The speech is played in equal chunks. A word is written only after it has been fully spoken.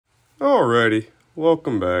Alrighty,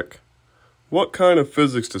 welcome back. What kind of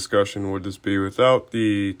physics discussion would this be without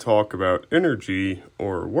the talk about energy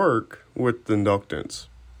or work with inductance?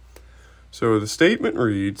 So the statement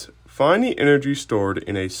reads, find the energy stored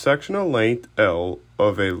in a sectional length L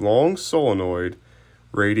of a long solenoid,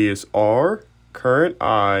 radius R, current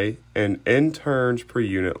I, and N turns per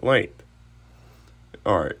unit length.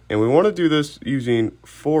 Alright, and we want to do this using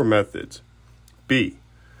four methods. B,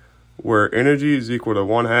 where energy is equal to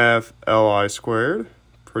 1/2 Li squared.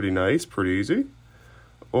 Pretty nice, pretty easy.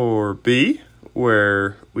 Or B,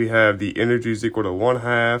 where we have the energy is equal to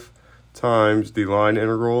 1/2 times the line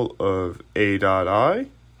integral of A dot I,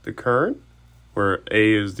 the current, where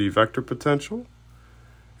A is the vector potential.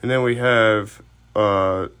 And then we have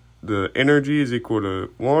the energy is equal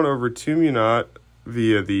to 1/2 mu naught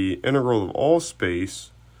via the integral of all space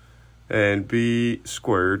and B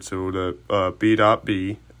squared, so the B dot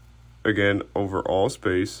B, again, over all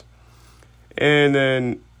space. And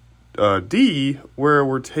then D, where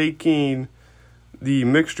we're taking the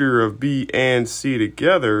mixture of B and C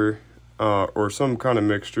together, or some kind of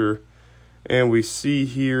mixture, and we see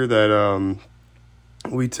here that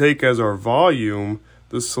we take as our volume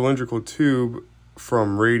the cylindrical tube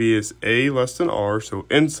from radius A less than R, so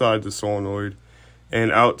inside the solenoid,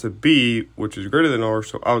 and out to B, which is greater than R,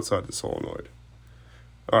 so outside the solenoid.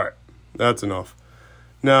 Alright, that's enough.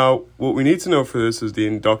 Now, what we need to know for this is the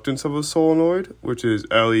inductance of a solenoid, which is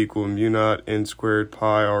L equal mu naught N squared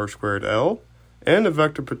pi R squared L, and the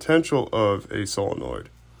vector potential of a solenoid.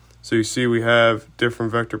 So you see we have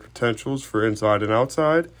different vector potentials for inside and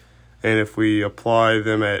outside, and if we apply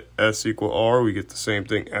them at S equal R, we get the same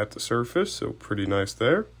thing at the surface, so pretty nice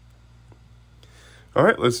there.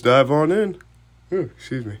 Alright, let's dive on in.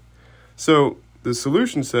 Excuse me. So the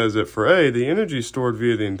solution says that for A, the energy stored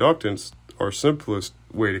via the inductance, our simplest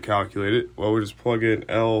way to calculate it, well, we just plug in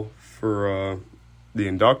L for the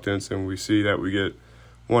inductance, and we see that we get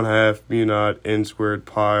 1/2 mu naught N squared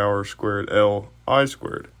pi R squared L I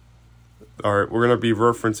squared. All right, we're going to be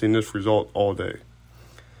referencing this result all day.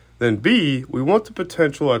 Then B, we want the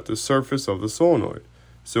potential at the surface of the solenoid.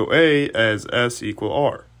 So A as S equal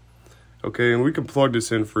R. Okay, and we can plug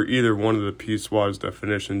this in for either one of the piecewise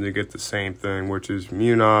definitions and get the same thing, which is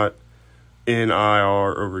mu naught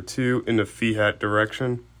NIR over 2 in the phi hat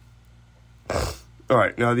direction.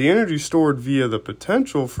 Alright, now the energy stored via the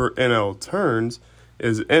potential for NL turns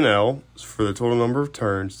is NL, for the total number of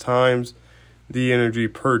turns, times the energy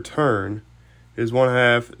per turn is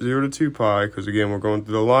 1/2 0 to 2 pi, because again we're going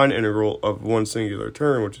through the line integral of one singular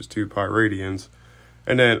turn, which is 2 pi radians.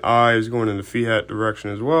 And then I is going in the phi hat direction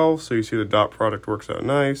as well, so you see the dot product works out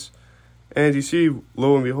nice. And you see,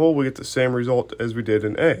 lo and behold, we get the same result as we did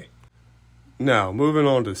in A. Now, moving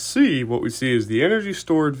on to C, what we see is the energy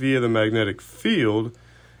stored via the magnetic field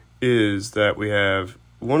is that we have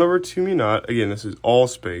 1/2 mu naught. Again, this is all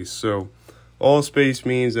space. So all space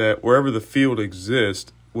means that wherever the field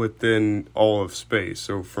exists within all of space.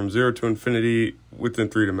 So from 0 to infinity within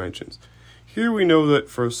 3 dimensions. Here we know that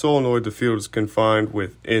for a solenoid, the field is confined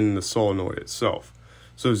within the solenoid itself.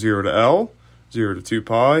 So 0 to L, 0 to 2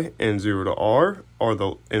 pi, and 0 to R are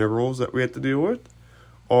the integrals that we have to deal with.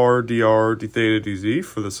 R dr d theta dz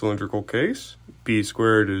for the cylindrical case. B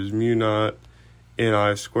squared is mu naught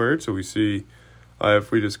Ni squared. So we see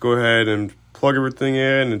if we just go ahead and plug everything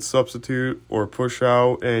in and substitute or push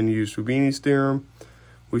out and use Fubini's theorem,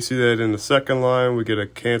 we see that in the second line we get a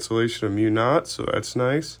cancellation of mu naught, so that's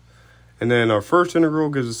nice. And then our first integral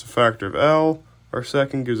gives us a factor of L. Our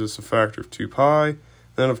second gives us a factor of 2 pi.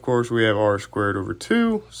 Then of course we have R squared over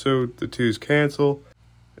 2, so the 2's cancel.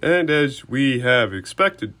 And as we have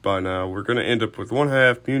expected by now, we're going to end up with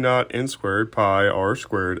 1/2 mu naught N squared pi R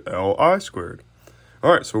squared L I squared.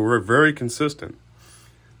 Alright, so we're very consistent.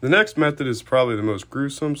 The next method is probably the most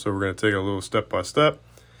gruesome, so we're going to take it a little step by step.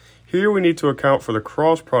 Here we need to account for the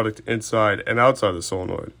cross product inside and outside the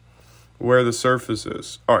solenoid, where the surface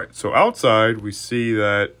is. Alright, so outside we see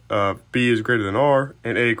that B is greater than R,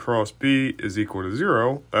 and A cross B is equal to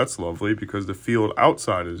 0. That's lovely because the field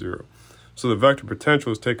outside is 0. So the vector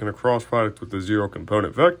potential is taking a cross product with the 0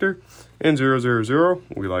 component vector, and 0, 0, 0,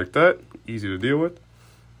 we like that, easy to deal with.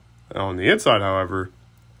 On the inside, however,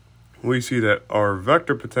 we see that our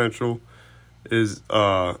vector potential is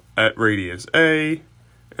at radius A,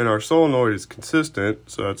 and our solenoid is consistent,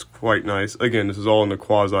 so that's quite nice. Again, this is all in the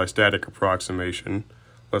quasi-static approximation.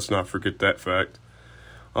 Let's not forget that fact.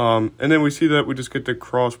 And then we see that we just get the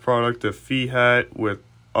cross product of phi hat with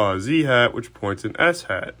z hat, which points in s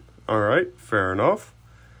hat. Alright, fair enough.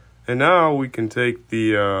 And now we can take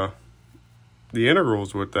the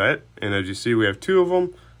integrals with that, and as you see we have two of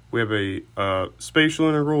them. we have a spatial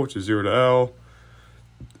integral, which is 0 to L,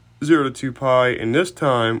 0 to 2 pi, and this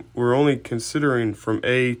time we're only considering from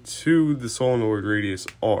A to the solenoid radius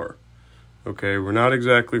R. Okay, we're not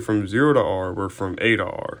exactly from 0 to R, we're from A to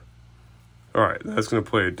R. Alright, that's going to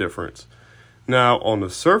play a difference. Now, on the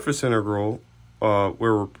surface integral,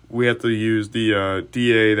 where we have to use the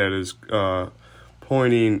dA that is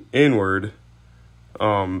pointing inward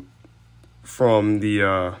from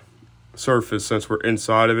the surface, since we're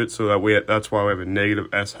inside of it, so that's why we have a negative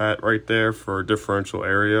S hat right there for our differential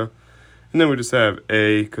area. And then we just have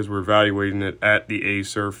A because we're evaluating it at the A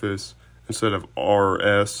surface instead of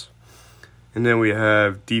RS. And then we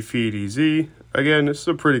have d phi dz. Again, this is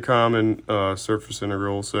a pretty common surface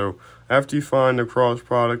integral. So after you find the cross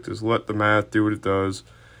product, just let the math do what it does.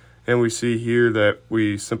 And we see here that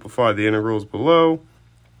we simplify the integrals below.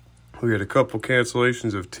 We had a couple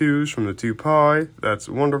cancellations of 2's from the 2 pi. That's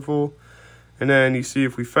wonderful. And then you see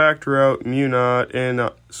if we factor out mu naught n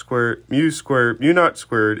squared, mu naught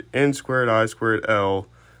squared, n squared, I squared, L,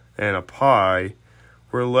 and a pi,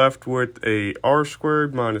 we're left with a r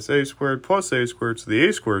squared minus a squared plus a squared, so the a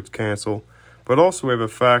squareds cancel. But also we have a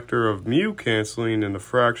factor of mu canceling in the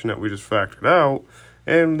fraction that we just factored out.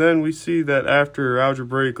 And then we see that after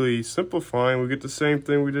algebraically simplifying, we get the same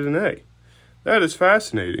thing we did in A. That is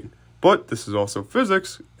fascinating. But this is also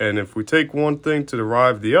physics, and if we take one thing to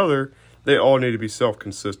derive the other, they all need to be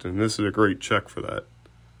self-consistent. This is a great check for that.